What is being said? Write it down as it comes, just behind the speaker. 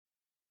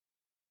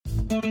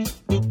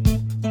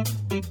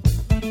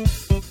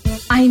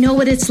I know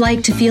what it's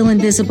like to feel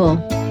invisible,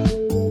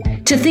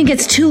 to think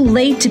it's too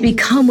late to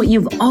become what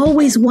you've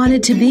always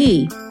wanted to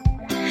be.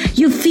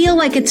 You feel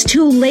like it's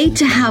too late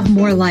to have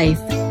more life.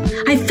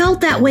 I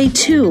felt that way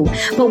too,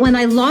 but when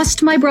I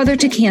lost my brother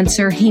to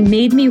cancer, he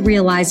made me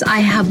realize I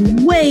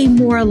have way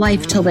more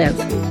life to live.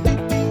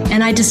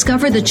 And I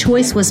discovered the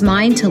choice was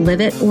mine to live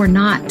it or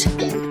not.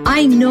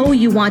 I know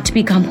you want to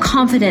become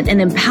confident and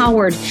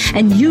empowered,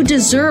 and you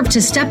deserve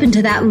to step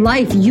into that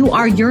life you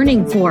are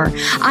yearning for.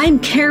 I'm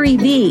Carrie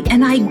V,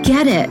 and I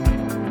get it.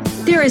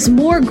 There is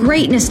more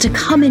greatness to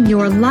come in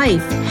your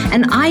life,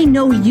 and I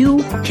know you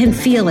can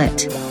feel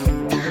it.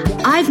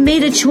 I've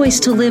made a choice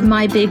to live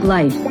my big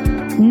life.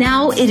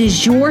 Now it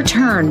is your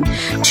turn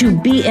to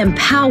be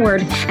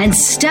empowered and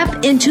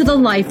step into the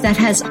life that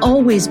has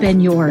always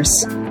been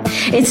yours.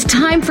 It's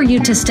time for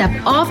you to step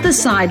off the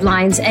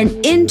sidelines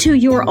and into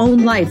your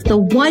own life, the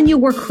one you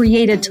were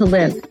created to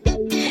live.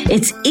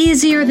 It's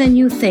easier than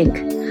you think.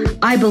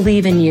 I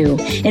believe in you.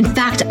 In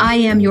fact, I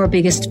am your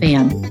biggest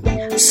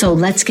fan. So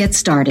let's get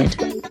started.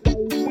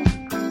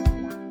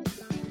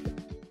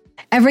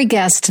 Every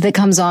guest that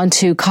comes on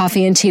to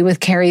Coffee and Tea with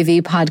Carrie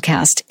V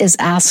podcast is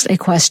asked a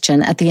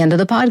question at the end of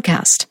the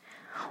podcast.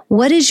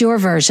 What is your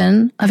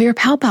version of your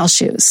Pow Pow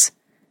shoes?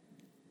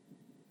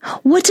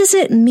 What does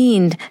it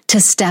mean to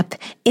step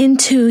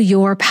into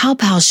your Pow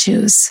Pow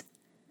shoes?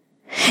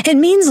 It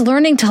means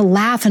learning to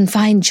laugh and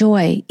find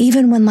joy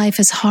even when life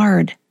is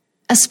hard,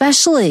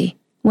 especially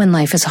when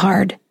life is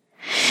hard.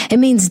 It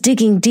means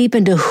digging deep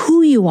into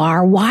who you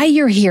are, why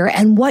you're here,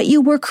 and what you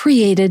were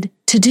created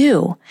to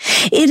do.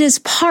 It is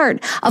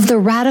part of the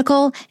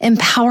radical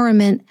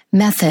empowerment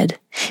method.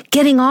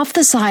 Getting off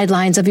the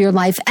sidelines of your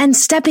life and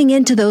stepping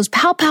into those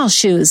Pow Pow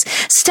shoes,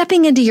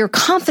 stepping into your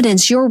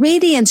confidence, your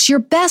radiance, your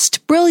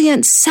best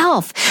brilliant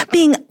self,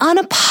 being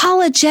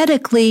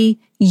unapologetically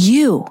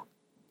you.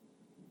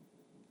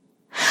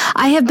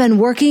 I have been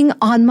working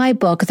on my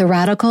book, The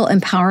Radical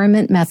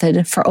Empowerment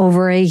Method, for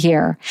over a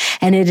year,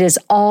 and it is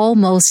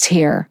almost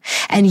here.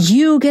 And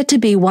you get to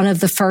be one of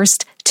the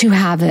first to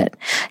have it.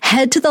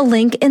 Head to the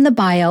link in the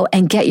bio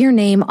and get your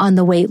name on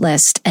the wait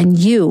list, and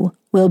you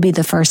will be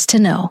the first to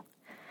know.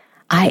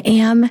 I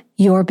am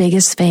your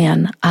biggest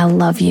fan. I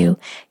love you.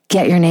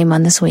 Get your name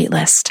on this wait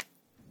list.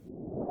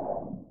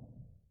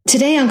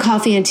 Today on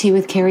Coffee and Tea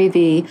with Carrie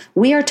V,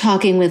 we are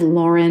talking with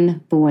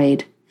Lauren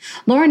Boyd.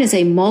 Lauren is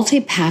a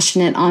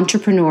multi-passionate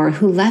entrepreneur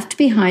who left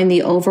behind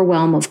the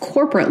overwhelm of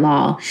corporate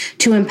law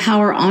to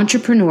empower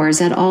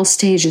entrepreneurs at all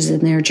stages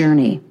in their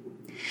journey.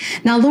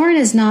 Now, Lauren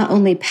is not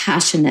only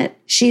passionate,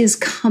 she is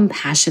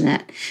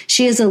compassionate.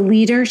 She is a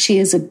leader, she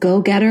is a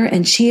go-getter,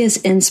 and she is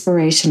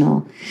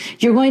inspirational.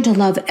 You're going to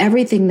love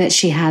everything that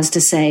she has to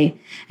say,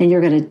 and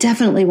you're going to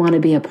definitely want to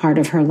be a part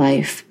of her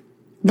life.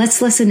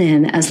 Let's listen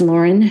in as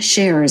Lauren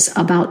shares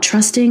about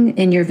trusting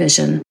in your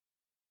vision.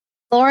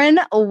 Lauren,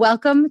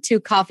 welcome to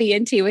Coffee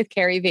and Tea with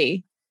Carrie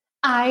V.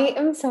 I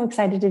am so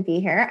excited to be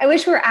here. I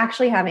wish we were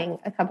actually having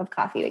a cup of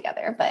coffee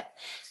together, but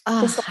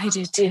I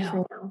do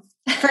too.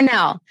 For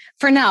now,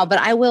 but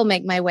I will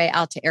make my way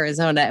out to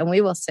Arizona and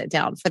we will sit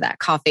down for that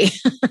coffee.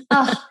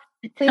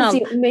 Please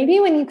do. Maybe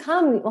when you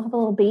come, we'll have a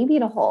little baby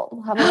to hold.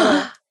 We'll have a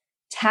little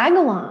tag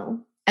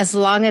along. As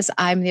long as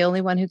I'm the only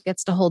one who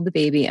gets to hold the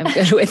baby, I'm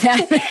good with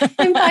that.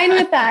 I'm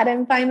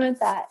fine with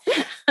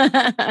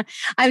that.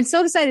 I'm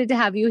so excited to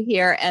have you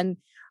here. And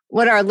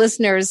what our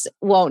listeners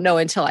won't know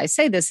until I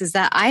say this is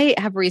that I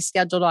have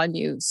rescheduled on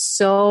you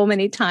so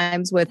many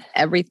times with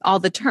all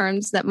the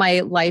turns that my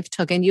life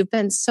took. And you've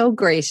been so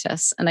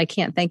gracious. And I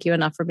can't thank you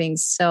enough for being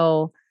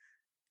so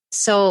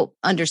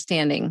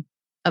understanding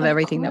of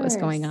everything that was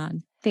going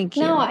on. Thank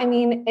you. No, I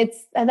mean,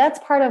 that's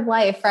part of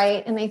life,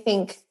 right? And I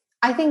think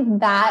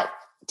that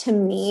to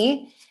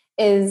me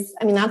is,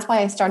 that's why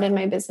I started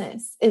my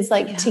business, is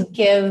to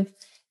give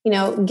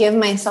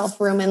myself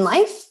room in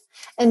life.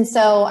 And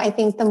so I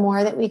think the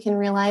more that we can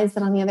realize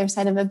that on the other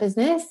side of a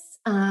business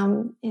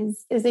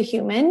is a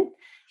human,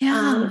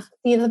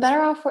 the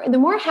better off, the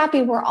more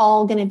happy we're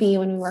all going to be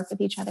when we work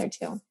with each other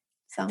too.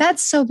 So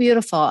that's so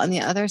beautiful. On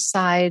the other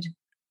side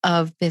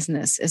of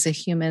business is a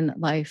human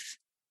life.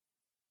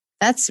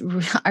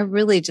 I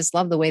really just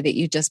love the way that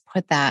you just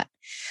put that.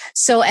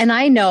 So, and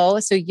I know,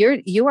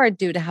 you are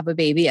due to have a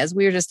baby, as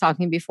we were just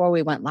talking before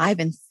we went live,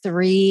 in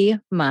 3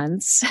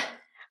 months,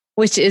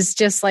 which is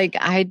just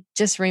I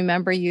just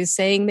remember you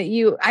saying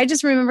I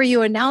just remember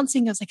you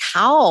announcing, I was like,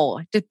 how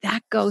did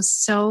that go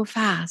so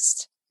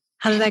fast?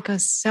 How did that go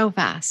so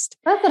fast?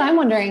 That's what I'm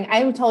wondering.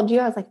 I told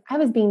you, I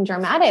was being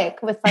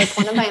dramatic with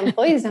one of my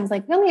employees. And I was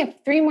like, we only have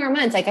 3 more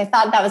months. I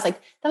thought that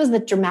was the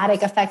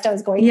dramatic effect I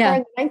was going for.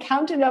 And I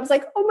counted and I was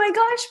like, oh my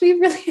gosh, we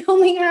really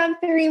only have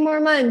 3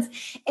 more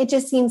months. It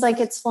just seems like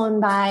it's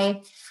flown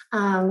by.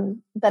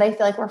 But I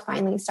feel like we're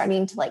finally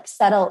starting to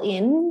settle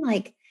in.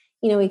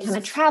 We kind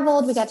of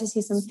traveled, we got to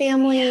see some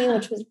family,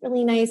 which was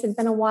really nice. It'd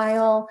been a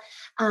while.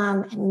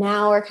 And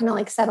now we're kind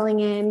of settling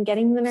in,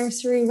 getting the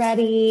nursery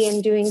ready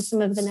and doing some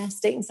of the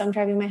nesting. So I'm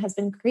driving my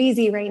husband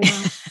crazy right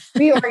now,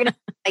 reorganizing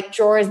like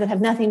drawers that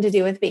have nothing to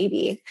do with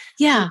baby.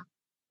 Yeah.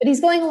 But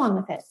he's going along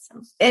with it.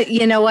 So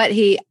You know what?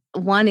 He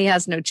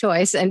has no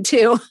choice. And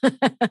two,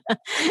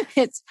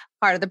 it's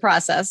part of the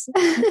process.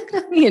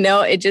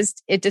 It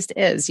just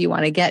is. You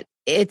want to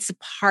it's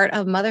part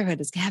of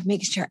motherhood is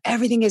making sure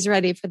everything is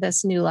ready for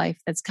this new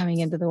life that's coming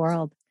into the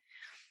world.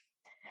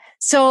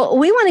 So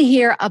we want to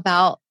hear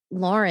about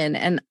Lauren,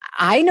 and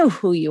I know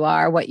who you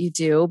are, what you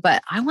do,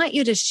 but I want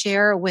you to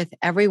share with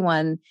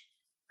everyone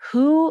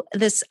who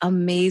this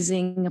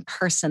amazing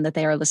person that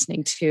they are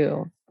listening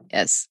to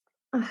is.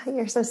 Oh,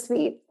 you're so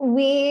sweet.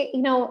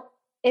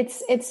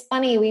 It's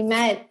funny. We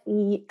met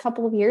a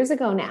couple of years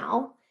ago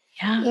now.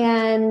 Yeah.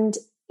 And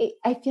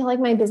I feel like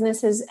my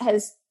business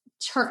has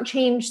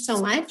changed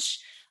so much,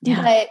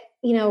 yeah. but,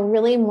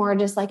 really more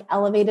just like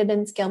elevated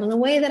and scaled in a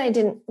way that I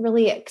didn't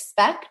really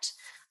expect.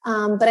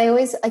 But I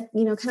always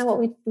kind of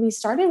what we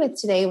started with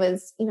today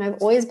was,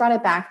 I've always brought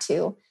it back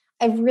to,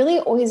 I've really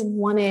always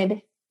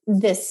wanted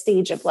this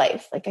stage of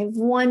life. Like I've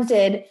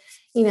wanted,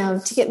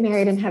 to get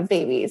married and have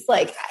babies.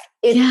 Like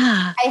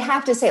I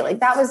have to say, like,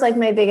 that was like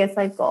my biggest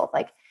life goal.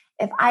 Like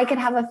if I could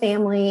have a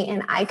family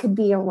and I could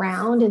be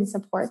around and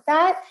support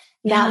that,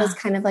 that was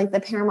kind of like the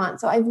paramount.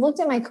 So I've looked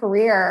at my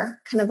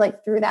career kind of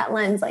like through that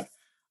lens, like,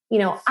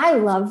 I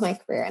love my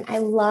career and I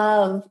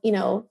love,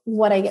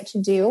 what I get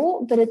to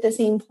do. But at the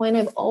same point,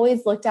 I've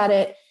always looked at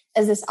it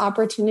as this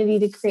opportunity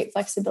to create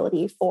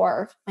flexibility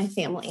for my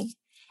family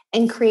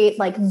and create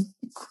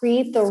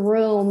the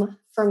room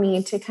for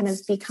me to kind of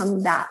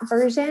become that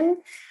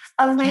version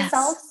of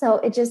myself. Yes. So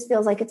it just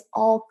feels like it's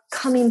all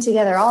coming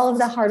together, all of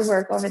the hard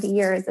work over the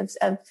years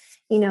of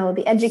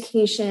the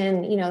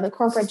education, the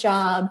corporate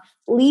job,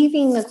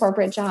 leaving the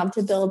corporate job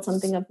to build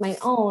something of my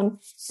own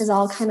has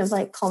all kind of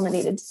like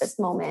culminated to this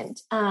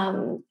moment.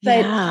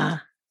 But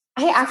I'm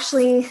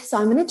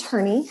an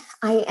attorney.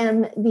 I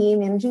am the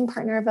managing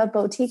partner of a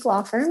boutique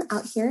law firm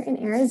out here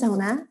in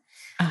Arizona.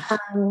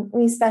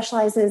 We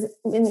specialize in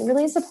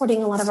really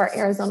supporting a lot of our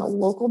Arizona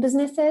local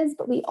businesses,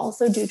 but we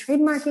also do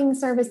trademarking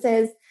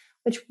services,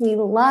 which we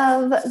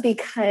love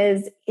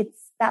because it's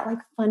that like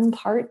fun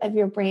part of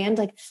your brand.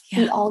 Like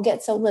we all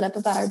get so lit up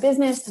about our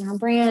business and our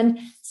brand.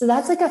 So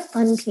that's like a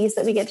fun piece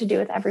that we get to do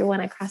with everyone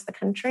across the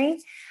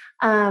country.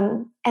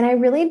 And I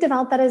really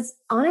developed that as,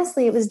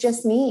 honestly, it was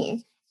just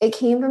me. It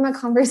came from a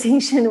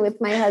conversation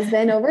with my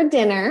husband over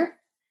dinner.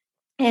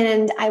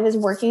 And I was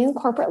working in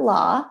corporate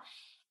law.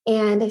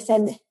 And I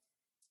said,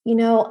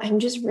 I'm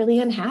just really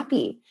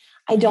unhappy.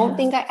 I don't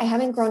think I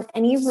haven't grown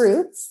any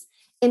roots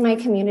in my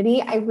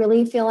community. I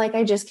really feel like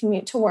I just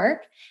commute to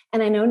work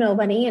and I know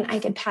nobody, and I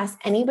could pass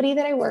anybody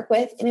that I work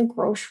with in a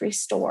grocery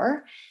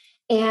store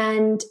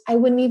and I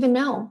wouldn't even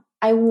know.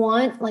 I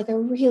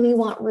really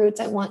want roots.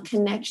 I want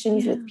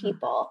connections with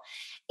people.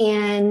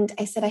 And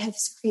I said, I have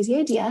this crazy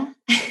idea.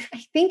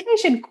 I think I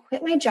should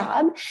quit my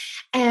job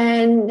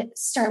and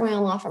start my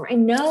own law firm. I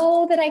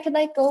know that I could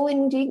go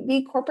and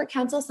be corporate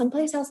counsel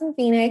someplace else in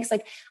Phoenix.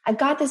 Like I've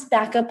got this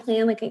backup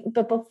plan.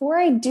 But before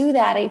I do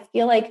that, I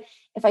feel like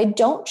if I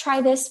don't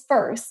try this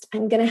first,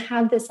 I'm going to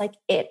have this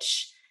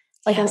itch.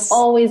 I'm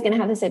always going to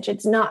have this itch.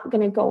 It's not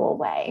going to go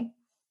away.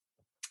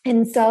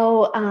 And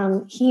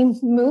so he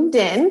moved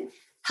in,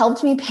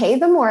 helped me pay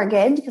the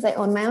mortgage because I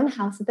owned my own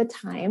house at the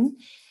time.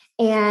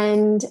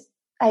 And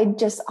I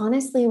just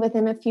honestly,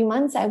 within a few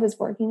months, I was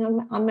working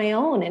on my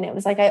own. And it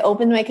was like, I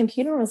opened my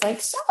computer and was like,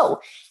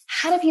 so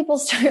how do people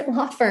start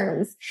law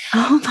firms?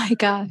 Oh my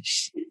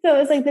gosh. So it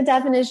was like the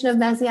definition of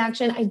messy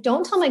action. I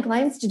don't tell my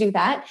clients to do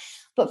that,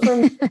 but for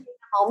me, in the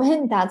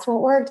moment, that's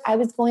what worked. I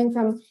was going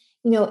from,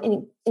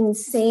 in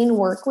insane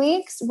work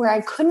weeks where I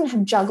couldn't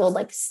have juggled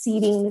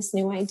seeding this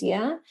new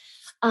idea.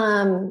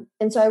 And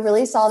so I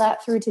really saw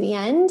that through to the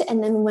end.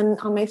 And then when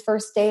on my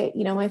first day,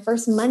 my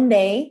first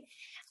Monday,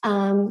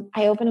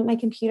 I opened up my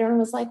computer and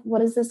was like,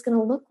 what is this going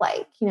to look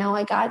like?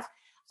 I got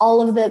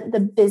all of the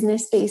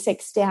business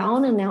basics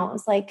down. And now it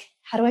was like,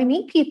 how do I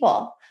meet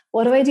people?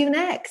 What do I do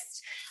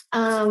next?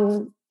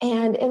 And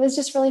it was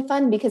just really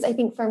fun because I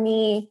think for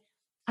me,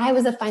 I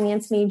was a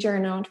finance major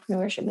and an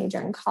entrepreneurship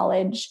major in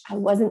college. I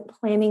wasn't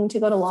planning to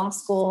go to law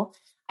school.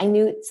 I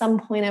knew at some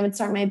point I would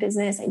start my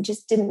business. I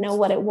just didn't know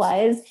what it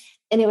was.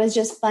 And it was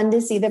just fun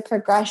to see the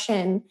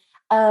progression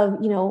of,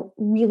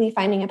 really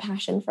finding a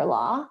passion for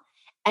law.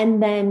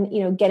 And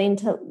then, getting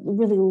to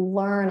really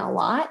learn a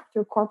lot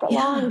through corporate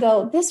law and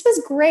go, this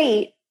was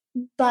great,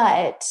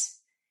 but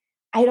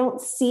I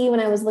don't see, when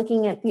I was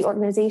looking at the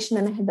organization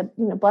and I had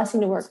the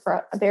blessing to work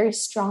for a very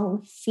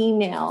strong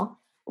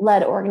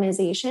female-led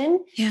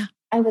organization. Yeah.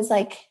 I was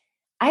like,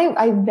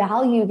 I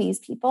value these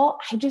people.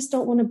 I just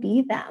don't want to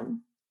be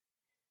them.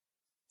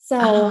 So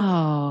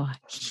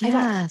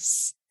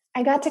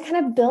I got to kind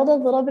of build a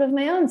little bit of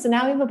my own. So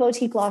now we have a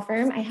boutique law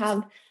firm. I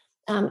have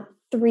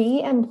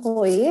 3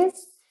 employees.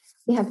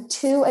 We have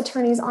 2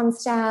 attorneys on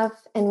staff,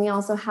 and we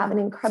also have an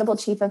incredible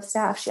chief of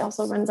staff. She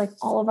also runs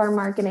all of our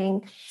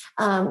marketing.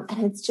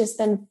 And it's just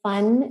been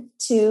fun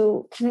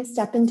to kind of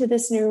step into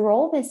this new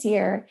role this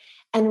year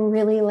and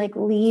really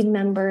lead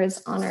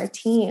members on our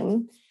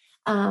team.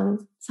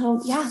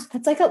 So yeah,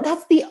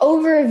 that's the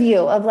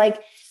overview of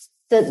like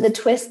the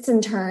twists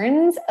and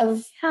turns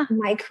of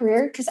my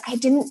career. Cause I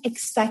didn't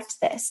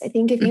expect this. I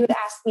think if you had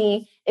asked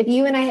me, if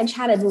you and I had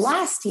chatted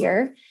last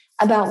year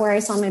about where I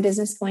saw my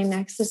business going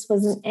next, this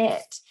wasn't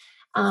it.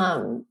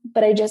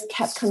 But I just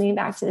kept coming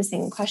back to the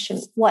same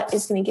question. What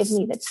is going to give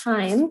me the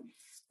time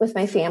with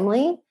my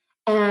family?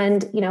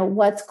 And,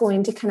 what's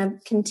going to kind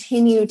of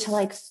continue to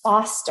like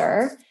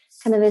foster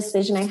kind of this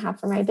vision I have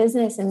for my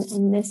business.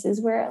 And this is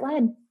where it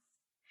led.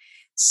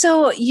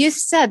 So you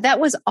said that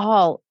was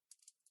all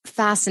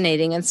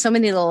fascinating and so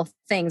many little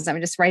things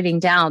I'm just writing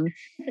down.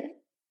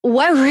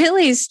 What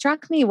really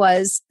struck me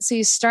was, so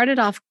you started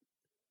off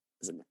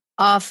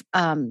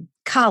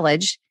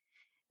college,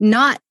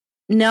 not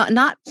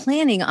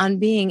planning on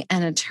being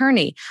an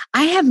attorney.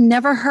 I have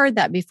never heard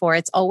that before.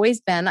 It's always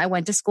been, I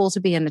went to school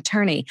to be an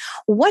attorney.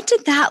 What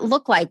did that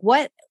look like?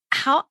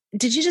 How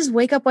did you just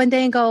wake up one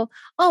day and go,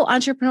 oh,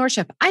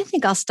 entrepreneurship, I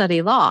think I'll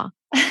study law?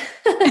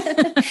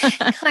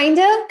 Kind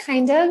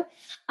of.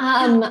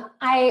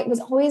 I was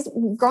always,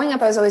 growing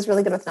up, I was always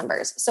really good with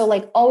numbers. So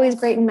like always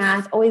great in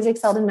math, always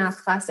excelled in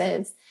math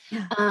classes.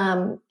 Yeah.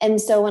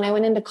 And so when I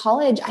went into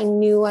college, I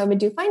knew I would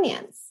do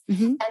finance.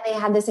 Mm-hmm. And they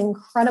had this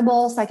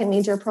incredible second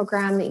major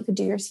program that you could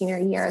do your senior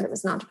year that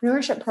was an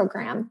entrepreneurship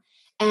program.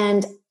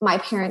 And my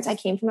parents, I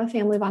came from a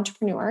family of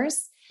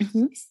entrepreneurs,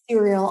 mm-hmm.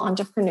 serial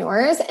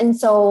entrepreneurs. And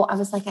so I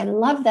was like, I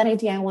love that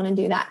idea. I want to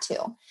do that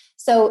too.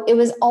 So it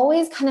was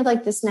always kind of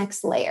like this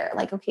next layer,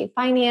 like, okay,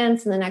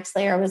 finance. And the next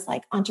layer was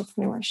like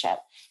entrepreneurship.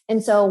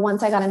 And so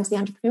once I got into the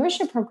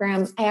entrepreneurship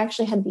program, I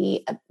actually had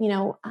the,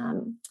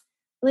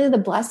 really the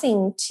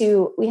blessing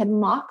we had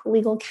mock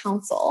legal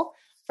counsel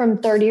from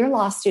third-year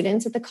law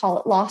students at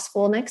the law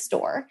school next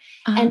door.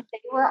 Uh-huh. And they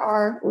were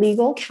our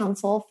legal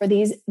counsel for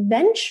these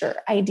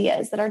venture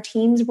ideas that our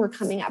teams were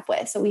coming up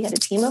with. So we had a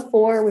team of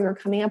 4. We were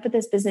coming up with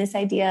this business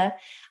idea.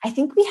 I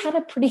think we had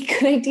a pretty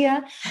good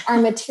idea. Our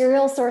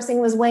material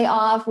sourcing was way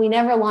off. We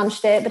never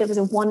launched it, but it was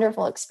a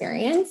wonderful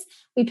experience.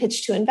 We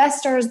pitched to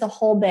investors, the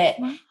whole bit.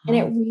 Wow. And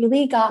it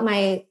really got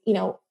I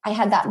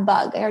had that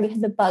bug. I already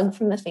had the bug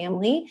from the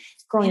family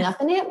growing up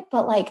in it,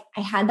 but like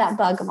I had that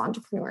bug of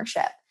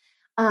entrepreneurship.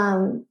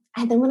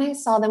 And then when I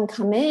saw them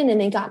come in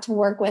and they got to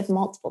work with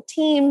multiple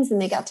teams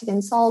and they got to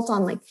consult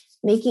on like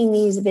making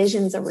these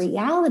visions a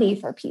reality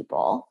for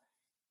people,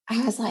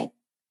 I was like,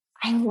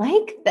 I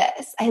like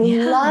this. I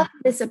love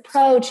this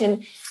approach.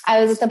 And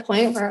I was at the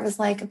point where it was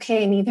like,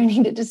 okay, I either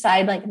need to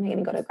decide, like, am I going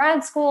to go to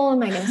grad school?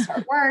 Am I going to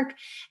start work?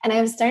 And I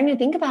was starting to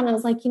think about it. I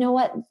was like, you know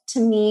what? To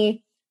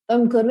me, though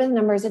I'm good with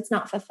numbers, it's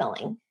not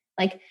fulfilling.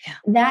 Like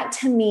that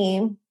to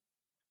me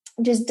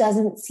just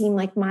doesn't seem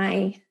like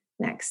my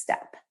next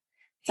step.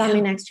 It's not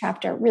my next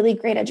chapter. Really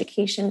great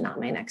education, not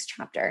my next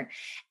chapter.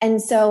 And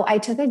so I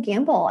took a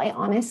gamble. I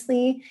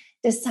honestly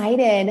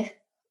decided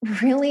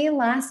really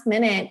last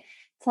minute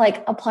to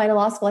like apply to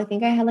law school. I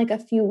think I had like a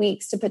few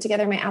weeks to put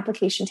together my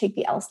application, take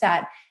the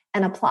LSAT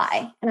and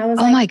apply. And I was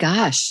like, oh my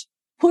gosh,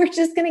 we're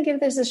just going to give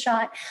this a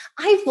shot.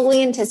 I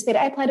fully anticipated,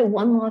 I applied to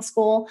one law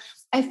school.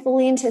 I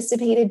fully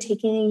anticipated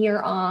taking a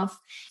year off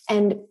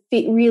and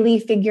really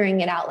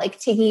figuring it out, like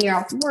taking a year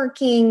off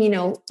working,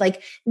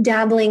 like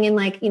dabbling in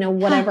like,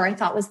 whatever I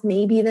thought was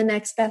maybe the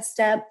next best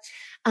step.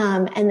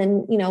 And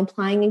then,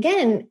 applying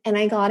again. And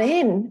I got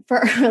in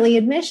for early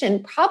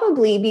admission,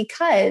 probably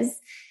because,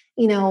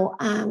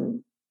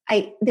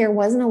 there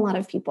wasn't a lot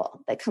of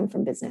people that come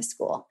from business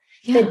school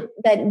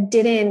that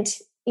didn't,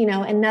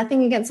 and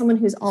nothing against someone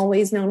who's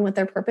always known what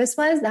their purpose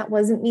was. That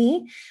wasn't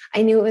me.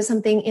 I knew it was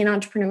something in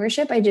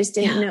entrepreneurship. I just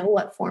didn't know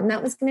what form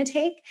that was going to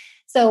take.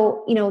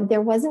 So,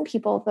 there wasn't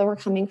people that were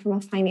coming from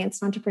a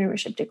finance and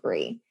entrepreneurship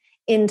degree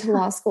into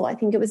law school. I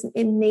think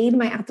it made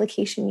my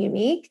application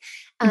unique,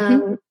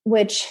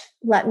 which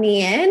let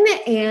me in.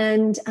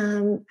 And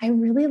I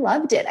really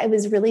loved it. I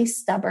was really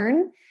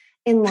stubborn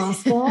in law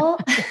school.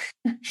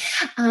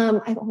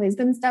 I've always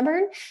been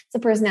stubborn. It's a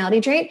personality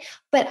trait,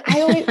 but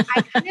I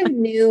kind of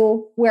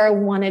knew where I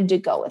wanted to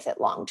go with it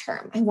long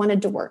term. I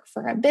wanted to work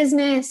for a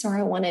business, or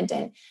I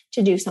wanted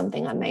to do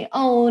something on my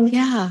own.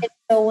 Yeah. And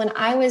so when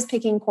I was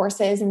picking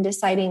courses and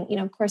deciding,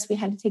 of course we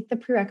had to take the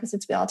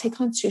prerequisites. We all take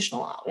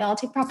constitutional law. We all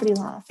take property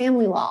law,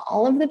 family law,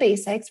 all of the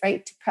basics,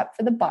 right? To prep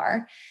for the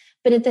bar.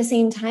 But at the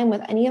same time,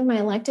 with any of my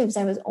electives,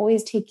 I was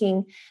always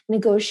taking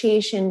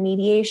negotiation,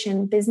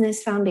 mediation,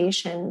 business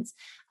foundations,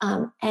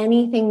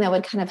 anything that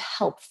would kind of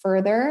help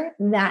further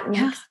that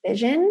next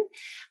vision.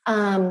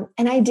 And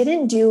I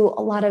didn't do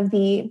a lot of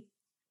the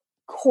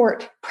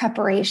court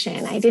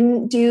preparation. I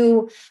didn't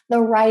do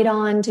the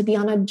write-on to be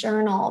on a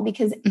journal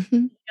because,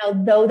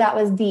 though that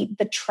was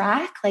the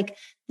track, like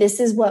this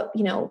is what,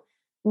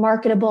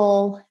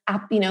 marketable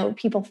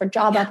people for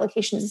job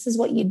applications, this is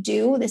what you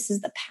do. This is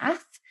the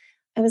path.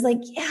 I was like,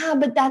 yeah,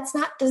 but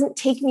doesn't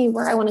take me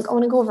where I want to go. I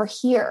want to go over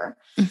here.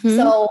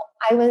 So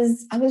I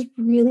was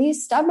really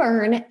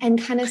stubborn and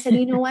kind of said,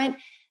 you know what,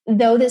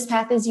 though this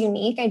path is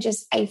unique,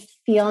 I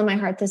feel in my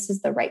heart, this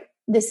is the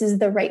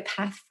right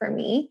path for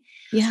me.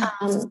 Yeah.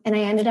 And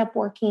I ended up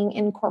working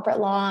in corporate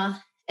law,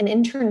 an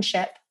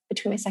internship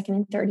between my second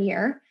and third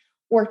year,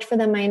 worked for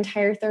them my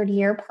entire third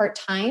year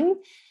part-time,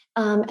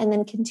 and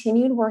then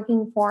continued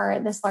working for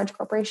this large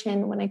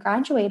corporation when I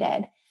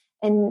graduated.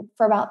 And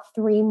for about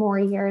 3 more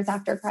years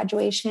after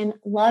graduation,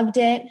 loved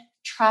it,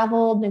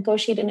 traveled,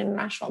 negotiated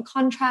international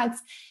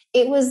contracts.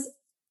 It was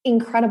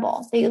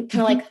incredible. They kind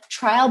of like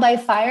trial by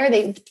fire.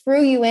 They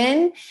threw you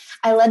in.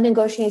 I led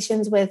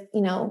negotiations with,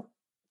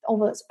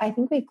 almost, I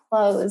think we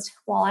closed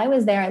while I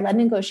was there. I led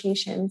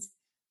negotiations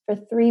for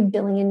 $3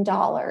 billion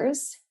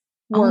worth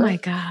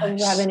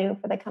of revenue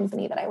for the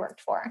company that I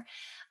worked for.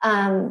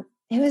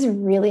 It was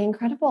really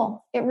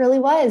incredible. It really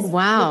was.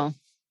 Wow.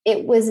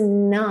 It was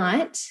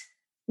not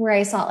where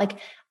I saw, like,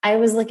 I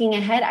was looking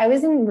ahead. I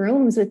was in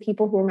rooms with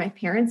people who were my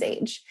parents'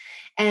 age,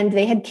 and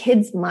they had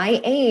kids my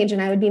age,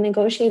 and I would be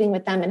negotiating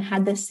with them and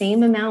had the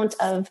same amount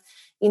of,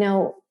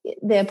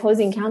 the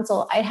opposing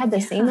counsel. I had the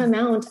same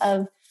amount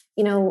of,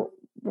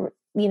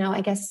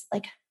 I guess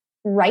like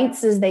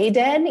rights as they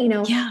did,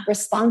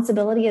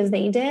 responsibility as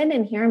they did.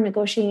 And here I'm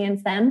negotiating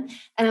against them.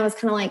 And I was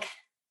kind of like,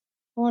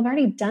 well, I've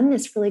already done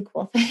this really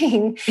cool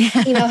thing.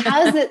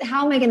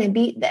 How am I going to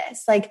beat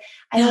this? Like,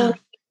 I don't want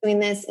to keep doing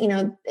this.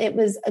 It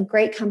was a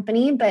great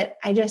company, but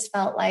I just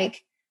felt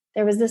like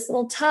there was this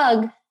little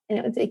tug, and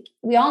it was like,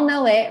 we all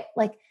know it,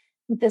 like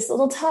this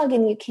little tug,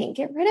 and you can't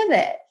get rid of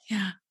it.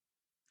 Yeah.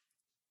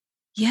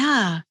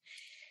 Yeah.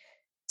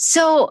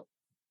 So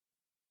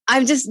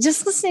I'm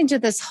just listening to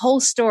this whole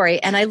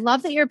story, and I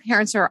love that your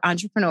parents are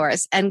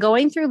entrepreneurs, and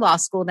going through law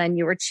school, then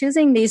you were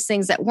choosing these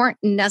things that weren't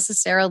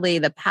necessarily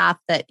the path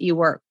that you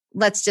were,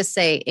 let's just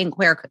say in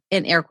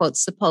air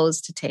quotes,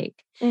 supposed to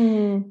take.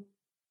 Mm.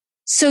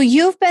 So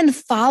you've been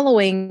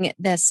following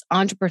this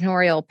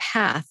entrepreneurial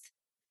path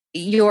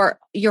your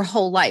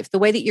whole life. The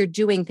way that you're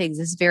doing things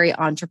is very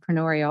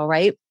entrepreneurial,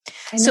 right?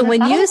 So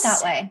when you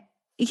that way,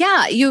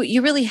 yeah,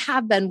 you really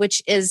have been,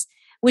 which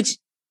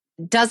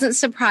doesn't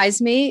surprise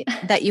me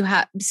that you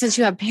have, since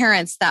you have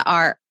parents that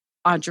are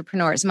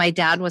entrepreneurs. My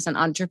dad was an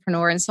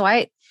entrepreneur. And so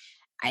I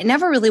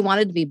never really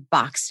wanted to be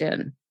boxed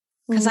in,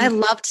 because I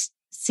loved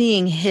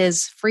seeing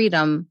his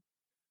freedom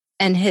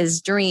and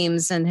his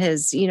dreams and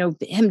his,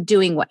 him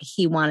doing what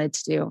he wanted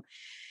to do.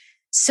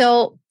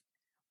 So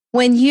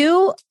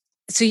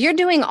you're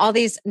doing all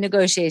these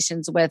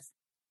negotiations with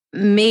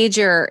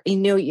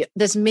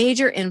this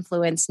major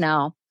influence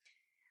now.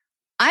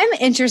 I'm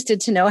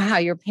interested to know how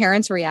your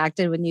parents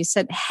reacted when you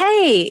said,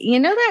 hey,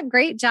 that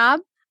great job?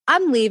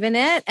 I'm leaving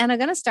it and I'm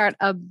going to start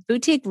a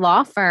boutique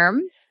law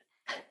firm.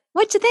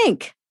 What'd you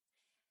think?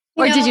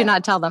 Or did you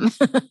not tell them?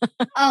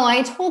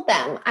 I told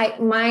them. I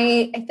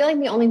feel like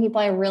the only people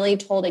I really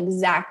told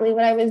exactly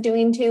what I was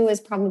doing to was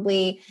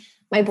probably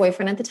my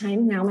boyfriend at the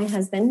time, now my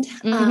husband,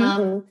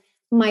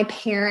 my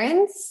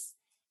parents,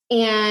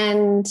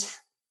 and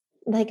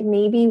like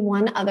maybe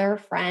one other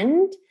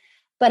friend.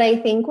 But I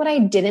think what I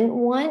didn't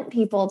want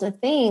people to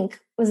think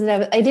was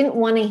that I didn't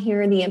want to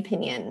hear the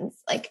opinions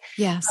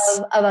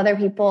of other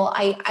people.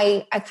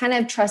 I kind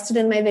of trusted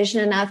in my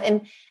vision enough.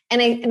 And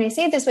I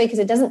say it this way because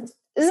it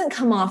doesn't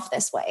come off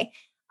this way.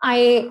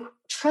 I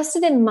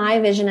trusted in my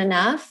vision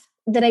enough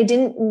that I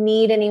didn't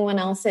need anyone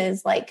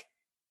else's like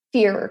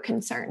fear or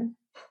concern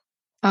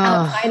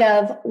outside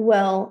of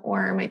Will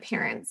or my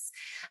parents.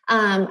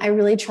 I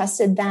really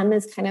trusted them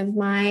as kind of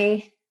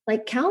my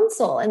like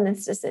counsel in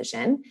this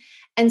decision.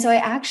 And so I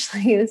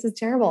actually, this is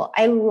terrible,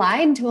 I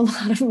lied to a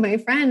lot of my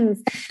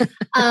friends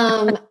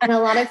and a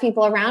lot of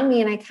people around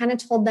me. And I kind of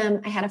told them,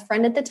 I had a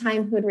friend at the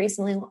time who had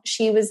recently,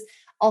 she was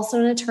also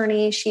an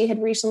attorney. She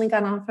had recently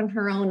gone off on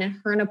her own, and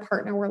her and a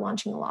partner were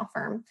launching a law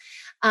firm.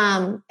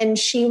 And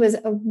she was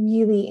a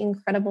really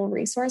incredible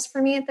resource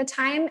for me at the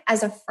time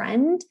as a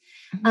friend.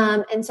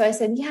 And so I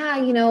said,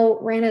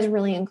 Rana's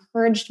really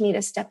encouraged me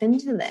to step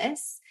into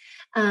this.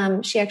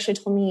 She actually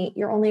told me,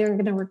 you're only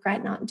going to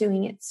regret not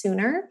doing it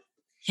sooner.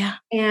 Yeah.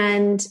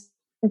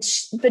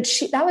 But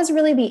that was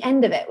really the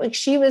end of it. Like,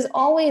 she was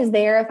always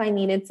there if I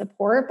needed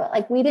support, but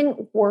like, we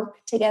didn't work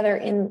together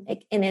in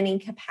any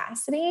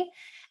capacity.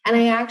 And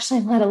I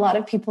actually led a lot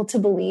of people to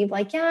believe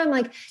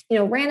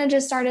Rana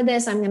just started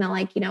this. I'm going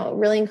to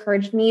really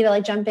encouraged me to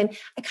like jump in.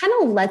 I kind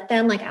of let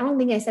them, I don't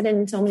think I said it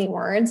in so many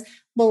words,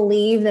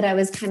 believe that I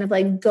was kind of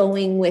like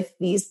going with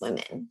these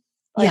women.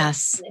 In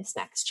this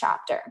next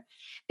chapter,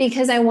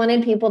 because I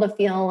wanted people to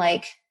feel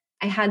like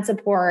I had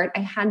support. I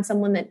had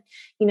someone that,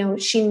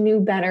 she knew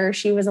better.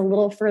 She was a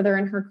little further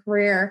in her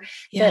career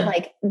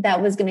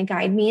that was going to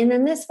guide me. And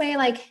then this way,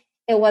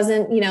 it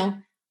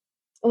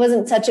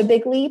wasn't such a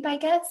big leap, I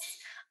guess.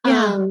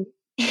 Yeah.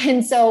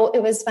 And so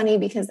it was funny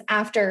because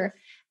after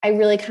I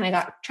really kind of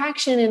got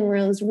traction and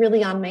was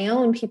really on my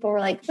own, people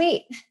were like,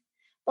 wait,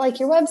 like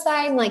your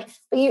website, and like,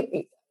 but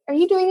are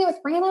you doing it with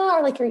Rana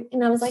or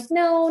and I was like,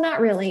 no,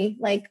 not really.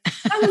 And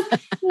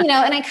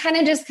I kind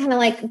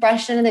of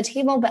brushed under the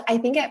table. But I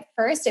think at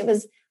first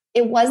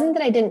it wasn't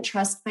that I didn't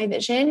trust my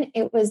vision.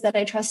 It was that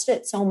I trusted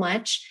it so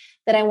much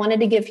that I wanted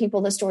to give people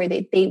the story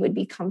that they would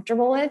be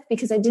comfortable with,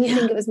 because I didn't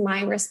think it was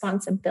my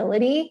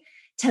responsibility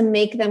to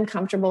make them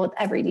comfortable with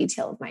every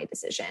detail of my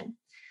decision.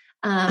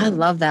 I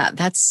love that.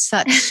 That's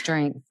such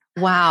strength.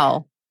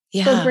 Wow.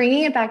 Yeah. So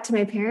bringing it back to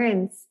my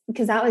parents,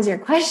 because that was your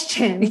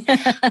question,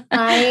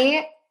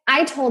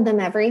 I told them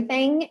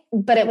everything,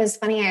 but it was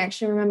funny. I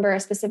actually remember a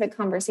specific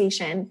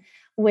conversation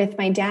with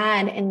my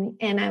dad,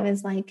 and I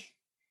was like,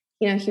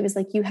 he was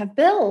like, you have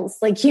bills,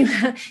 like you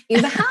have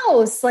a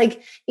house,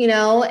 like,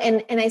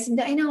 and I said,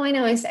 I know.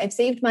 I've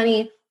saved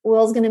money.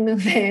 Will's going to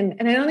move in.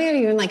 And I don't think I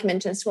even like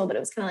mentioned this to Will, but it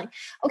was kind of like,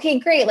 okay,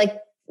 great. Like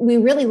we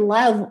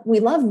love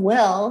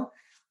Will,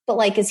 but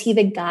like, is he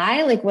the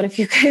guy? Like, what if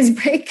you guys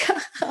break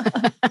up?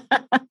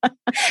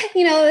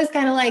 It was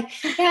kind of like,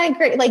 yeah,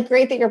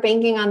 great that you're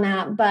banking on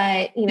that.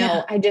 But,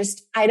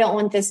 I don't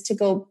want this to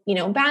go,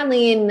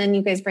 badly. And then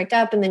you guys break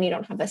up and then you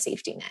don't have a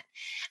safety net.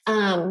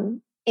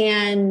 And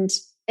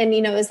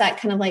it was that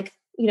kind of like,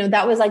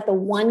 that was like the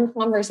one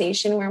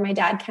conversation where my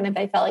dad kind of,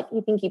 I felt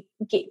like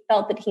he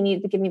felt that he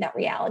needed to give me that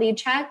reality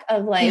check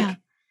of like,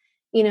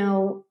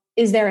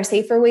 is there a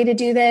safer way to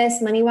do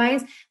this money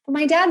wise? But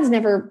my dad's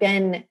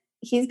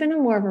he's been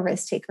more of a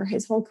risk taker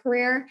his whole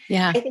career.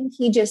 Yeah. I think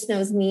he just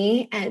knows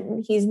me,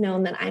 and he's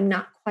known that I'm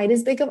not quite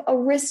as big of a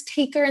risk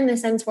taker in the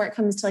sense where it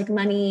comes to like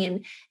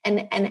money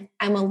and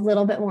I'm a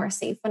little bit more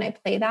safe when I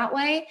play that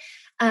way.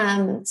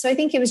 So I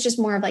think it was just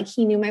more of like,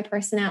 he knew my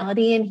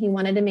personality and he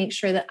wanted to make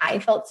sure that I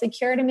felt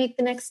secure to make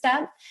the next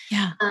step.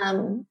 Yeah.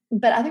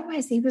 But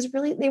otherwise they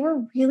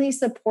were really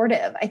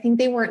supportive. I think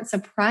they weren't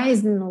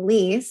surprised in the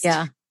least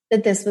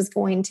that this was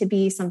going to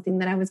be something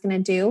that I was going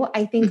to do.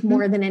 I think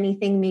more than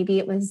anything, maybe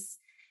it was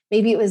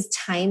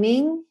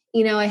timing.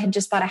 I had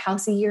just bought a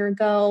house a year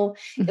ago.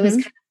 It was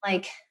kind of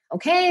like,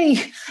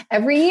 okay,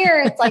 every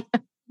year it's like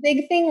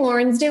big thing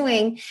Lauren's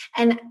doing.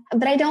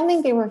 But I don't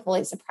think they were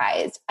fully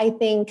surprised. I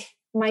think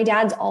my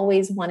dad's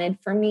always wanted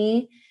for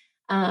me.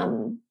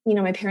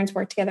 My parents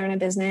worked together in a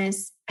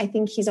business. I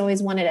think he's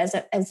always wanted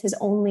as his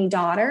only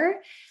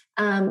daughter,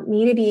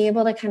 me to be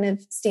able to kind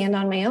of stand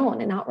on my own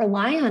and not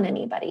rely on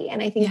anybody.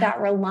 And I think that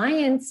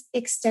reliance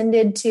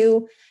extended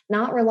to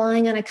not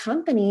relying on a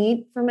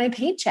company for my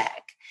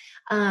paycheck.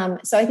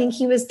 So I think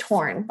he was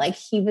torn, like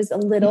he was a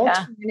little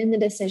torn in the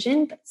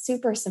decision, but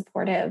super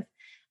supportive.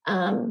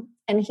 And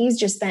he's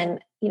just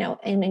been,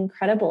 an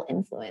incredible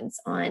influence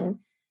on,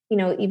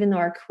 even though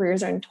our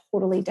careers are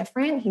totally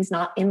different, he's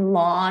not in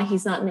law,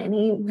 he's not in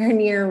anywhere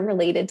near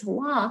related to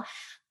law.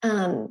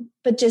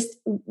 But just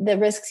the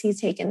risks he's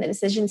taken, the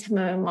decisions him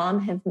and my mom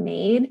have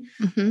made,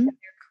 their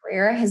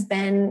career has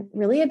been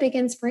really a big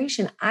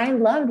inspiration. I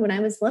loved when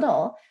I was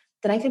little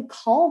that I could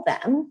call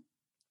them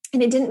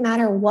and it didn't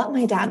matter what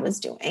my dad was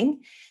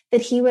doing,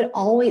 that he would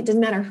always,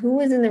 didn't matter who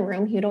was in the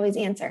room, he would always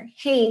answer,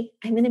 hey,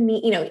 I'm in a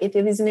meeting, if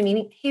it was in a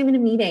meeting, hey, I'm in a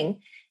meeting.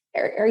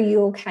 Are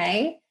you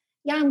okay?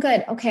 Yeah, I'm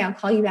good. Okay, I'll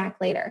call you back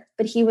later.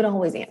 But he would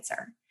always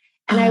answer.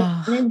 And I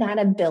wanted that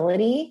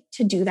ability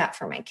to do that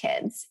for my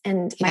kids.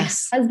 And my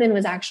husband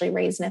was actually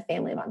raised in a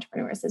family of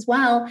entrepreneurs as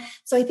well.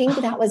 So I think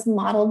that was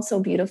modeled so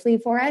beautifully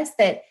for us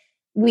that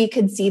we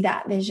could see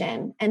that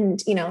vision.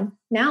 And,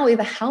 now we have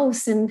a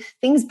house and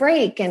things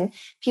break and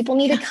people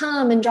need to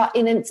come and draw.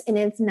 And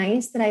it's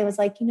nice that I was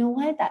like, you know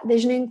what? That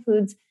vision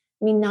includes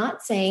me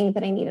not saying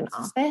that I need an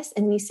office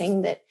and me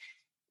saying that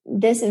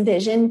this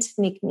vision to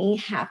make me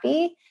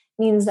happy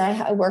means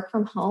that I work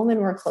from home and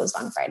we're closed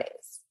on Fridays.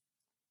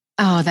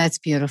 Oh, that's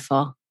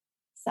beautiful.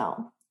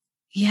 So,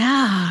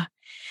 yeah,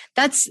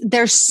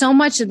 there's so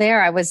much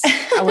there. I was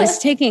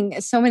taking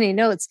so many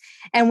notes.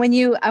 And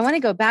I want to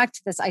go back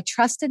to this. I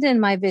trusted in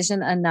my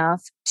vision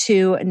enough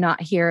to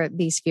not hear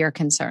these fear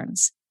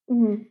concerns.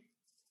 Mm-hmm.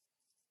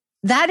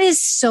 That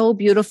is so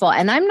beautiful.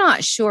 And I'm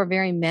not sure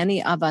very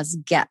many of us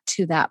get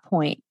to that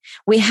point.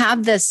 We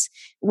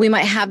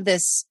might have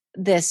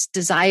this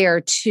desire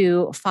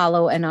to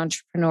follow an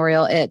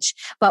entrepreneurial itch,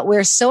 but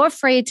we're so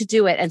afraid to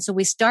do it. And so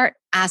we start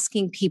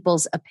asking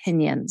people's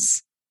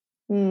opinions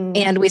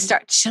and we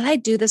start, should I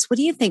do this? What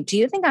do you think? Do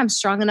you think I'm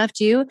strong enough?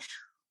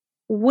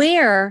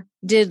 Where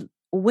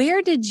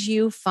did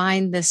you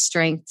find the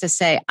strength to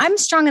say, I'm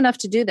strong enough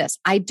to do this?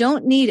 I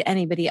don't need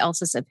anybody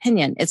else's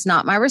opinion. It's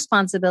not my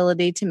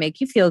responsibility to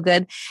make you feel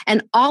good.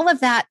 And all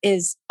of that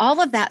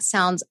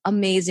sounds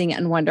amazing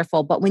and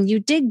wonderful. But when you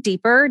dig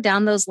deeper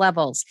down those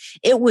levels,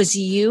 it was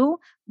you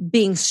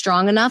being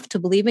strong enough to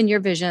believe in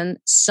your vision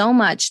so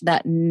much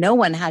that no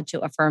one had to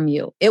affirm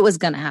you. It was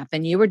going to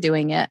happen. You were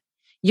doing it.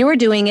 You were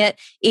doing it.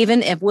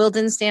 Even if Will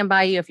didn't stand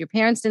by you, if your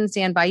parents didn't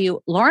stand by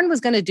you, Lauren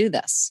was going to do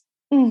this.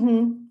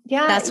 Mm-hmm.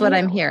 Yeah. That's what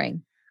I'm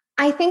hearing.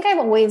 I think I've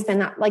always been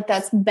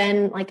that's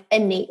been like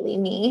innately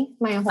me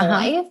my whole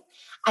life.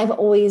 I've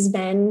always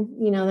been,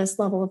 this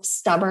level of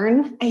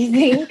stubborn, I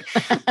think.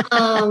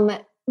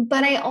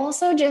 But I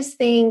also just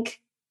think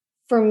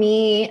for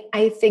me,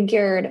 I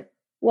figured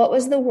what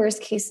was the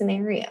worst case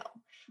scenario?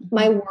 Mm-hmm.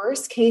 My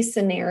worst case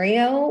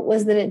scenario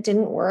was that it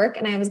didn't work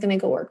and I was going to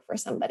go work for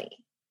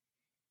somebody.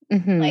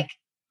 Mm-hmm. Like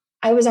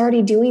I was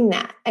already doing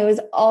that. I was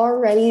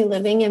already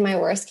living in my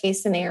worst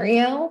case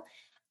scenario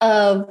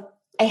of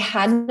I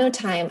had no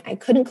time. I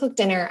couldn't cook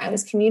dinner. I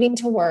was commuting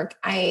to work.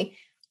 I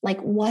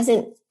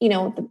wasn't,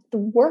 the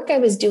work I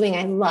was doing,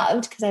 I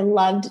loved because I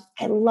loved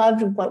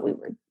what we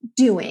were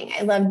doing.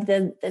 I loved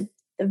the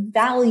the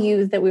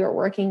values that we were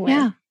working with.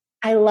 Yeah.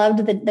 I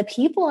loved the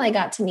people I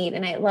got to meet,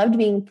 and I loved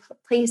being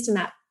placed in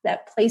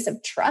that place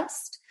of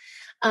trust,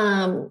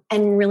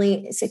 and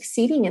really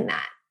succeeding in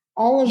that.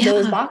 All of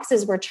those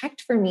boxes were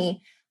checked for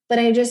me, but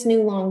I just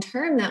knew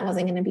long-term that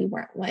wasn't going to be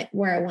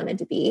where I wanted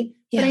to be.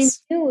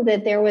 Yes. But I knew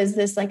that there was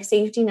this like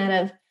safety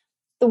net of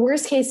the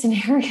worst case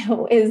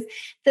scenario is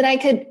that I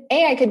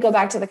could go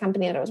back to the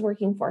company that I was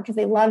working for because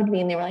they loved me.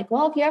 And they were like,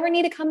 well, if you ever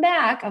need to come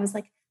back, I was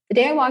like, the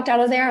day I walked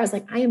out of there, I was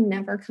like, I am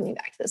never coming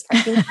back to this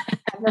parking lot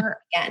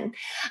ever again.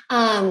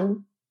 I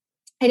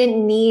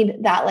didn't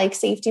need that like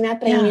safety net,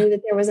 but I knew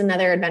that there was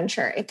another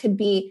adventure. It could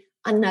be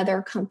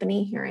another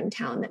company here in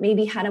town that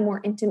maybe had a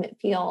more intimate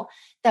feel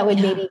that would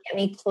maybe get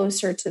me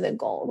closer to the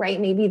goal, right?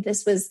 Maybe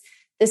this was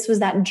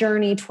that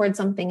journey towards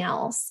something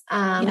else.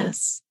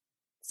 Yes.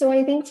 So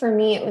I think for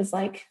me, it was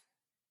like,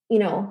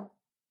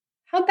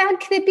 how bad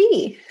could it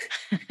be?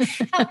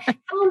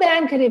 how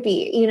bad could it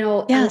be?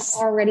 I'm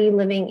already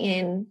living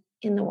in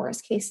the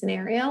worst case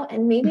scenario.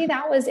 And maybe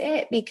that was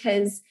it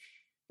because,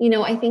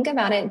 I think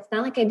about it. It's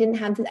not like I didn't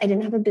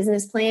have a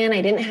business plan.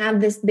 I didn't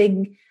have this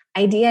big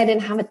idea. I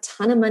didn't have a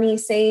ton of money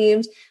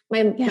saved.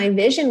 My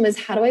vision was,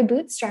 how do I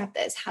bootstrap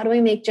this? How do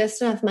I make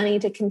just enough money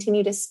to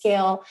continue to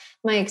scale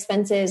my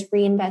expenses,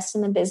 reinvest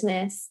in the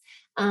business,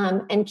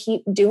 and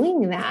keep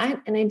doing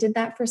that? And I did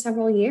that for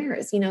several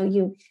years.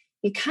 You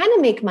kind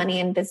of make money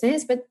in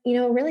business, but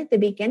really at the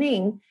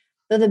beginning,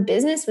 though the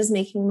business was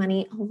making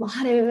money, a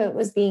lot of it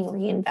was being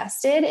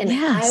reinvested, and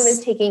I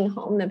was taking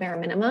home the bare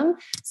minimum.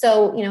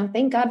 So,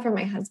 thank God for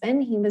my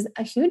husband. He was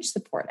a huge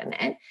support in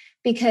it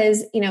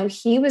because,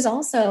 he was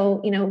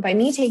also, by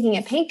me taking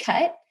a pay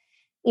cut,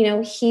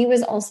 he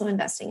was also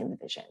investing in the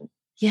vision.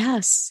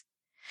 Yes.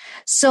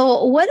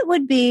 So what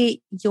would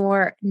be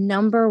your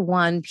number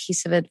one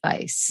piece of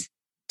advice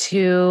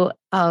to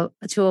a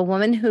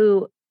woman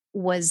who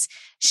was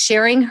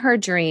sharing her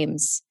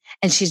dreams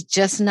and she's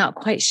just not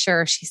quite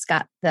sure she's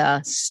got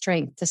the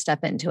strength to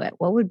step into it?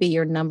 What would be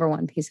your number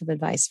one piece of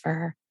advice for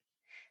her?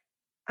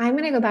 I'm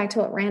going to go back to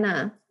what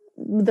Rana,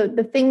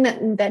 the thing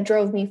that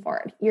drove me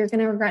forward. You're going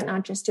to regret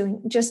not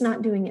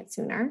doing it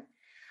sooner.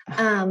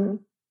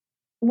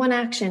 One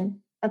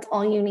action. That's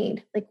all you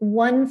need. Like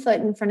one foot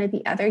in front of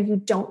the other. You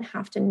don't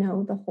have to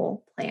know the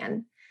whole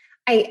plan.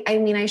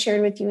 I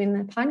shared with you in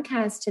the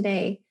podcast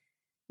today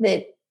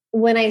that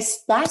when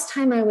last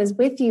time I was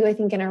with you, I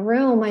think in a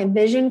room, my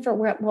vision for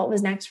what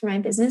was next for my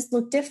business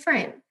looked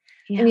different.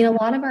 Yeah. A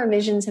lot of our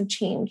visions have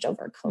changed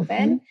over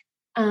COVID,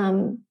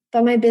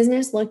 but my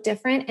business looked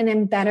different, and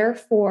I'm better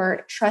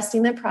for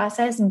trusting the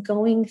process,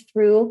 going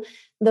through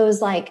those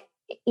kind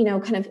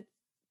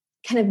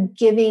of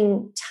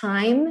giving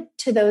time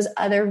to those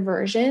other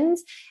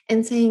versions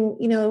and saying,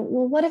 well,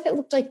 what if it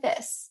looked like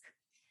this?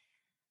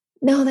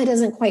 No, that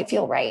doesn't quite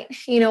feel right.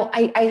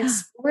 I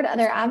explored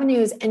other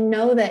avenues and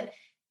know that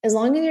as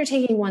long as you're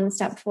taking one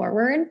step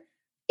forward,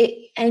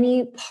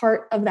 any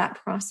part of that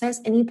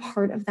process, any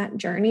part of that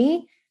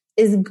journey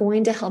is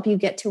going to help you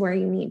get to where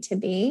you need to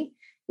be.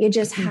 You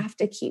just have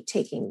to keep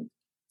taking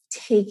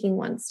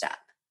one step.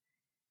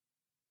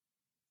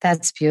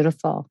 That's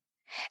beautiful.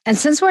 And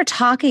since we're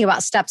talking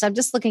about steps, I'm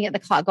just looking at the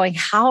clock going,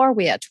 how are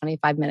we at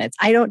 25 minutes?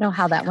 I don't know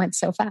how that went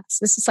so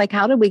fast. This is like,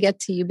 how did we get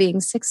to you being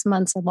 6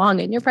 months along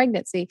in your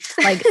pregnancy?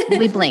 Like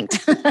we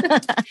blinked.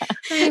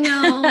 I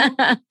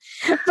know.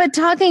 But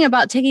talking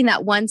about taking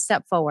that one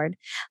step forward,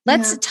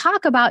 let's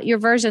talk about your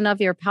version of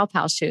your Pow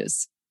Pow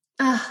shoes.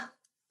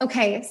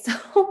 Okay.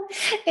 So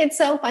it's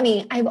so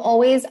funny. I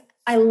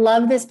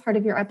love this part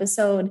of your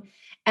episode,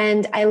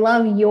 and I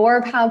love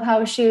your Pow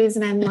Pow shoes.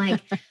 And I'm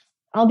like,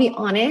 I'll be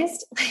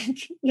honest,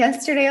 like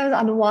yesterday I was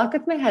on a walk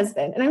with my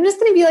husband, and I'm just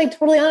going to be like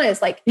totally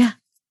honest. Like,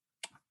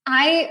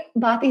 I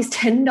bought these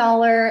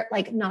 $10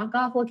 like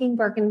knockoff looking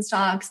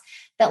Birkenstocks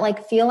that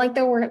like feel like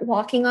they're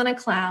walking on a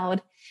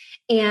cloud.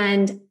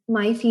 And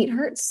my feet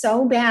hurt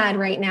so bad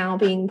right now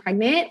being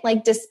pregnant.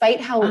 Like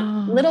despite how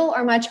little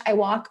or much I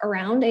walk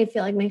around, I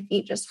feel like my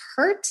feet just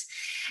hurt.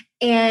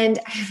 And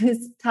I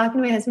was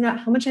talking to my husband about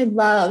how much I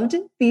loved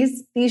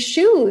these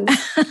shoes.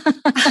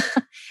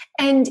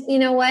 And you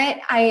know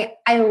what? I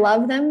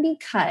love them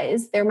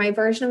because they're my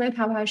version of my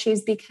Pow Pow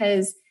shoes,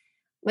 because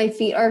my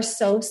feet are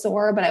so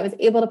sore, but I was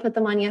able to put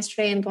them on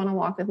yesterday and go on a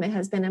walk with my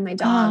husband and my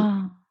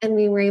dog. And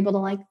we were able to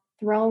like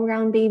throw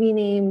around baby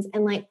names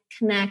and like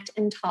connect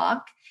and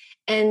talk.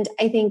 And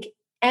I think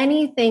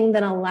anything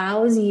that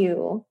allows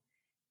you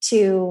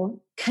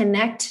to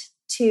connect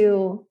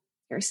to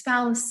your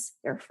spouse,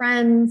 your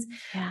friends,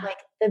 like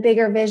the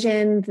bigger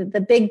vision,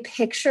 the big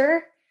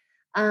picture,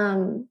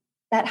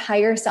 that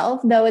higher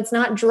self, though it's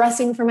not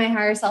dressing for my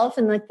higher self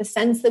in like the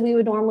sense that we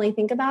would normally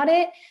think about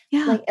it,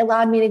 like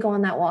allowed me to go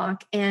on that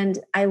walk. And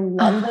I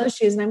love those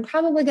shoes, and I'm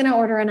probably going to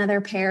order another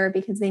pair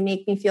because they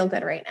make me feel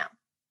good right now.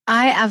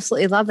 I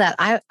absolutely love that.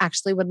 I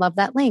actually would love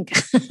that link.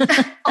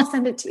 I'll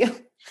send it to you.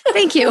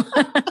 Thank you.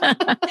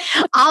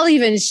 I'll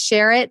even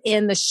share it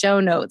in the show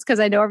notes because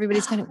I know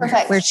everybody's kind of,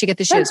 where'd she get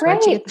the shoes?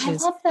 Where'd she get the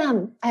shoes? I love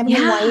them. I have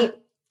them white.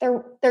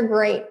 They're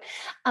great.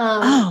 So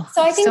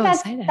I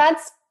think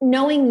that's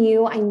knowing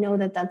you, I know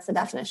that that's the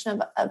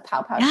definition of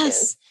Pow Pow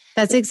shoes.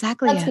 That's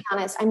exactly it. Let's be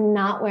honest. I'm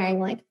not wearing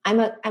like, I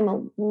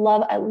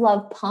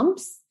love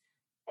pumps,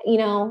 you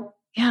know.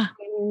 Yeah.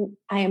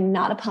 I am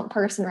not a pump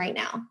person right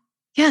now.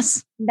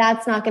 Yes.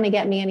 That's not going to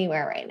get me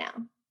anywhere right now.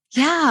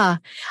 Yeah.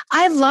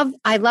 I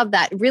love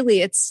that.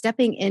 Really, it's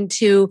stepping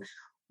into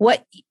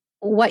what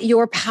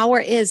your power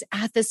is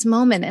at this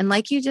moment. And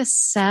like you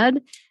just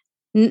said,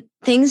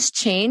 things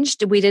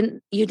changed.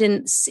 You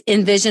didn't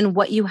envision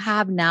what you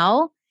have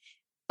now,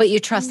 but you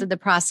trusted the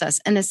process.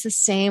 And it's the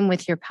same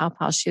with your Pow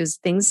Pow shoes.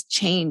 Things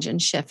change and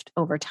shift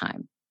over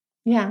time.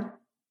 Yeah.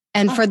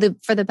 And for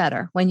the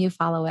better when you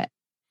follow it.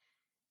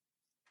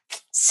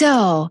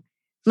 So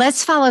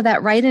let's follow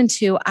that right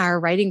into our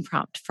writing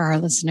prompt for our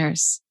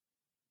listeners.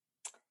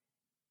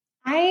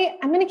 I'm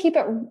going to keep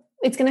it,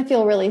 it's going to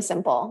feel really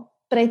simple,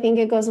 but I think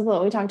it goes with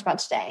what we talked about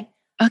today.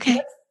 Okay.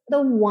 What's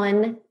the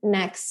one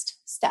next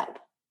step?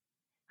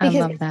 Because I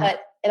love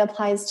that. It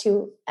applies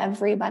to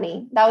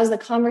everybody. That was the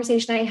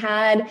conversation I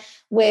had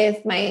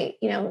with my,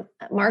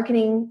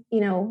 marketing,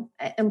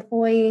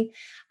 employee.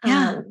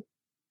 Yeah.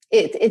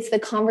 It's the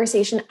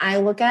conversation I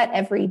look at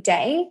every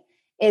day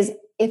is,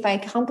 if I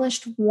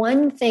accomplished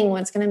one thing,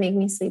 what's going to make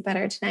me sleep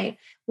better tonight?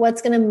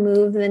 What's going to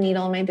move the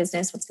needle in my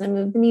business? What's going to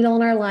move the needle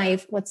in our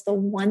life? What's the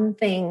one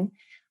thing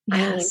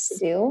I need to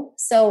do?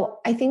 So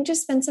I think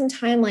just spend some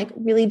time like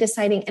really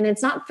deciding, and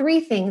it's not 3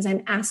 things.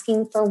 I'm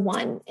asking for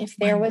one. If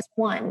there was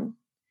one,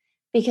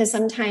 because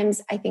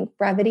sometimes I think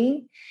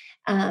brevity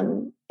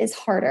is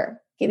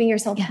harder. Giving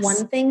yourself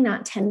one thing,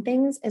 not 10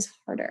 things, is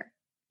harder.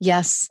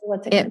 Yes,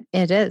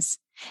 it is.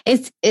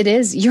 It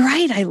is. You're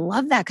right. I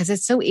love that because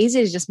it's so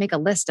easy to just make a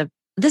list of,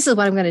 this is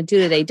what I'm going to do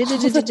today.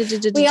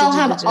 We all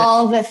have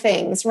all the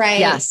things,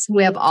 right? Yes,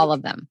 we have all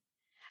of them.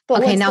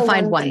 But okay, now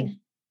find one.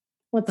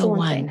 What's the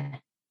one thing?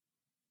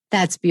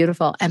 That's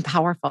beautiful and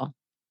powerful.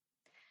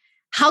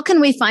 How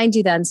can we find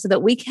you then so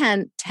that we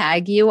can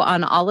tag you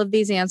on all of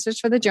these answers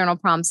for the journal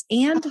prompts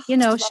and,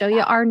 show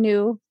you our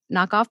new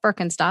knockoff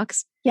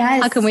Birkenstocks?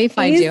 Yes. How can we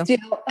find you? Do.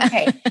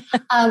 Okay.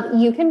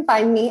 You can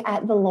find me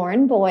at the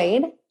Lauren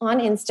Boyd on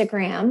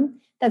Instagram.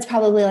 That's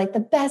probably like the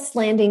best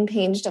landing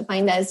page to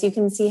find us. You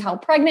can see how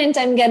pregnant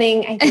I'm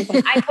getting. I think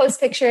when I post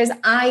pictures,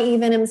 I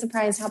even am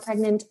surprised how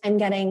pregnant I'm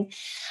getting.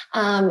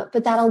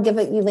 But that'll give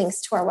you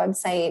links to our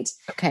website.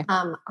 Okay.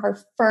 Our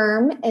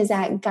firm is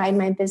at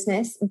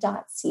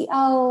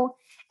guidemybusiness.co.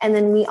 And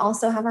then we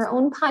also have our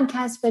own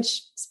podcast,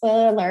 which,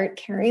 spoiler alert,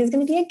 Carrie is going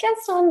to be a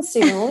guest on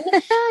soon.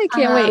 I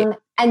can't wait.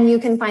 And you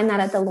can find that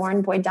at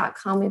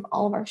thelaurenboyd.com. We have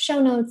all of our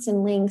show notes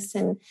and links,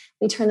 and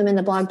we turn them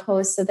into blog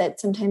posts so that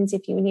sometimes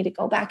if you need to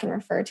go back and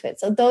refer to it.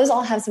 So those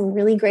all have some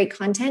really great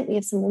content. We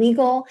have some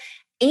legal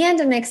and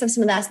a mix of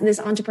some of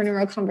this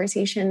entrepreneurial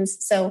conversations.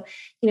 So,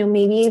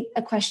 maybe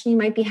a question you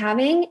might be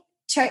having,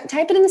 type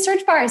it in the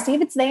search bar, see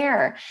if it's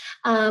there,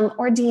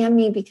 or DM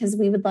me, because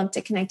we would love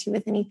to connect you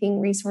with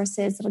anything,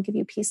 resources that'll give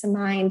you peace of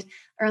mind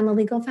around the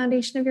legal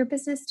foundation of your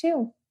business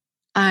too.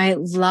 I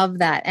love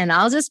that. And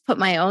I'll just put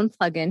my own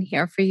plug in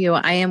here for you.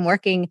 I am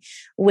working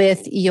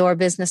with your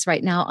business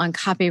right now on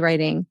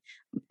copywriting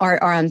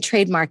or on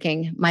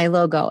trademarking my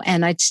logo.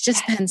 And it's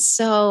just been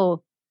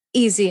so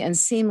easy and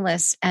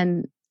seamless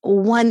and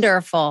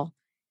wonderful.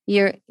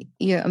 You're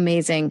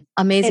amazing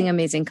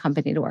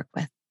company to work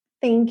with.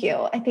 Thank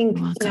you. I think,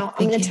 I'm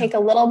going to take a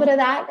little bit of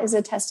that as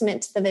a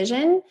testament to the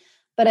vision,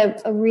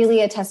 but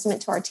really a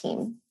testament to our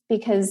team,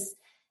 because,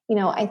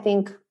 I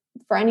think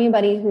for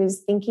anybody who's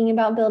thinking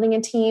about building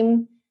a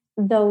team,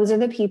 those are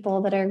the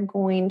people that are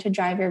going to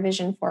drive your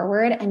vision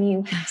forward. And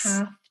you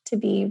have to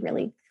be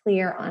really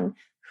clear on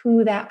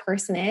who that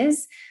person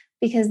is,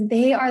 because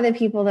they are the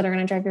people that are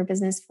going to drive your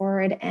business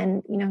forward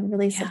and,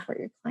 really support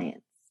your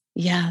clients.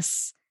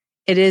 Yes,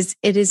 it is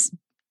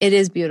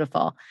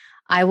beautiful.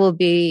 I will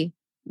be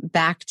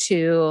back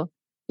to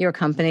your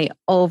company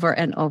over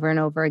and over and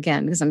over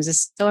again, because I'm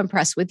just so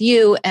impressed with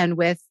you and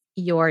with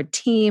your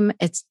team.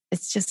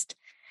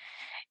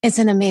 It's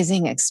an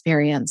amazing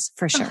experience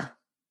for sure.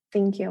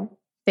 Thank you.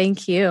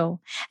 Thank you.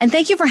 And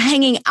thank you for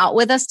hanging out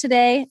with us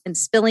today and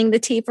spilling the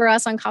tea for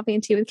us on Coffee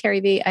and Tea with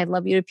Carrie V. I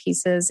love you to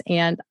pieces.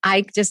 And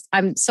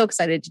I'm so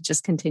excited to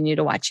just continue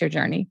to watch your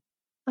journey.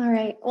 All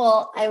right.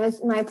 Well, it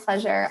was my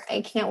pleasure.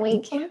 I can't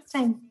wait till next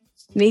time.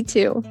 Me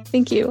too.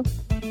 Thank you.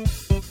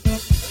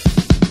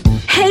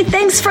 Hey,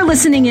 thanks for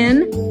listening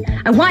in.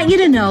 I want you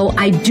to know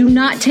I do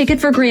not take it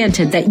for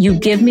granted that you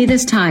give me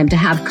this time to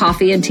have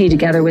coffee and tea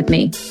together with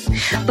me.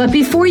 But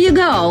before you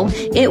go,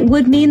 it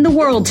would mean the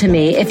world to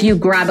me if you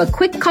grab a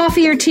quick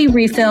coffee or tea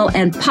refill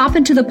and pop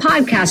into the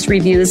podcast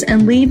reviews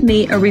and leave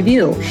me a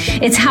review.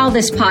 It's how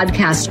this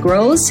podcast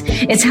grows.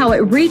 It's how it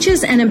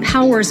reaches and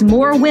empowers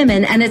more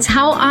women. And it's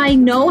how I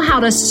know how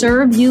to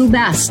serve you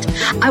best.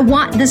 I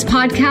want this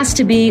podcast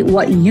to be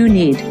what you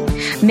need.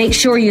 Make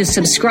sure you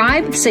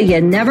subscribe so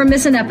you never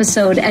miss an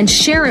episode, and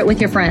share it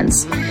with your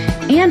friends.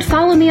 And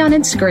follow me on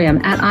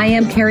Instagram at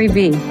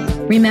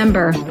IamCarrieV.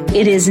 Remember,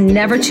 it is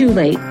never too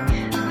late.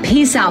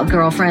 Peace out,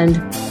 girlfriend.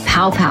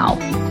 Pow pow.